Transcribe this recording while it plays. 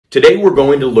Today we're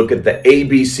going to look at the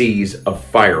ABCs of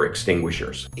fire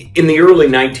extinguishers. In the early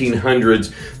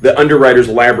 1900s, the Underwriters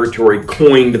Laboratory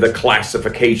coined the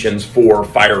classifications for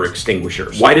fire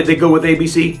extinguishers. Why did they go with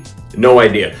ABC? No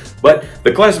idea. But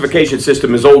the classification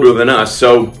system is older than us,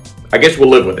 so I guess we'll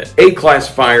live with it.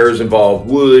 A-class fires involve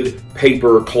wood,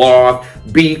 paper, cloth.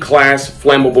 B-class,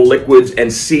 flammable liquids,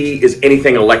 and C is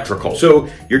anything electrical. So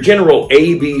your general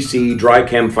ABC dry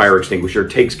chem fire extinguisher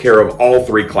takes care of all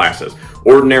three classes: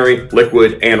 ordinary,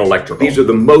 liquid, and electrical. These are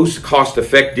the most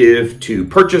cost-effective to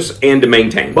purchase and to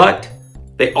maintain, but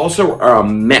they also are a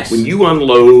mess. When you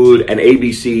unload an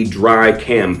ABC dry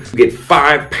chem, you get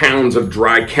 5 pounds of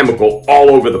dry chemical all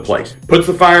over the place. Puts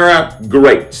the fire out,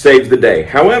 great, saves the day.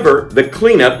 However, the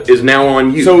cleanup is now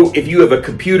on you. So if you have a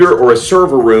computer or a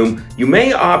server room, you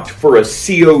may opt for a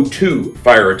CO2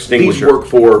 fire extinguisher. These work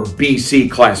for BC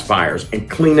class fires, and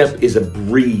cleanup is a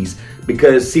breeze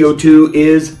because CO2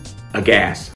 is a gas.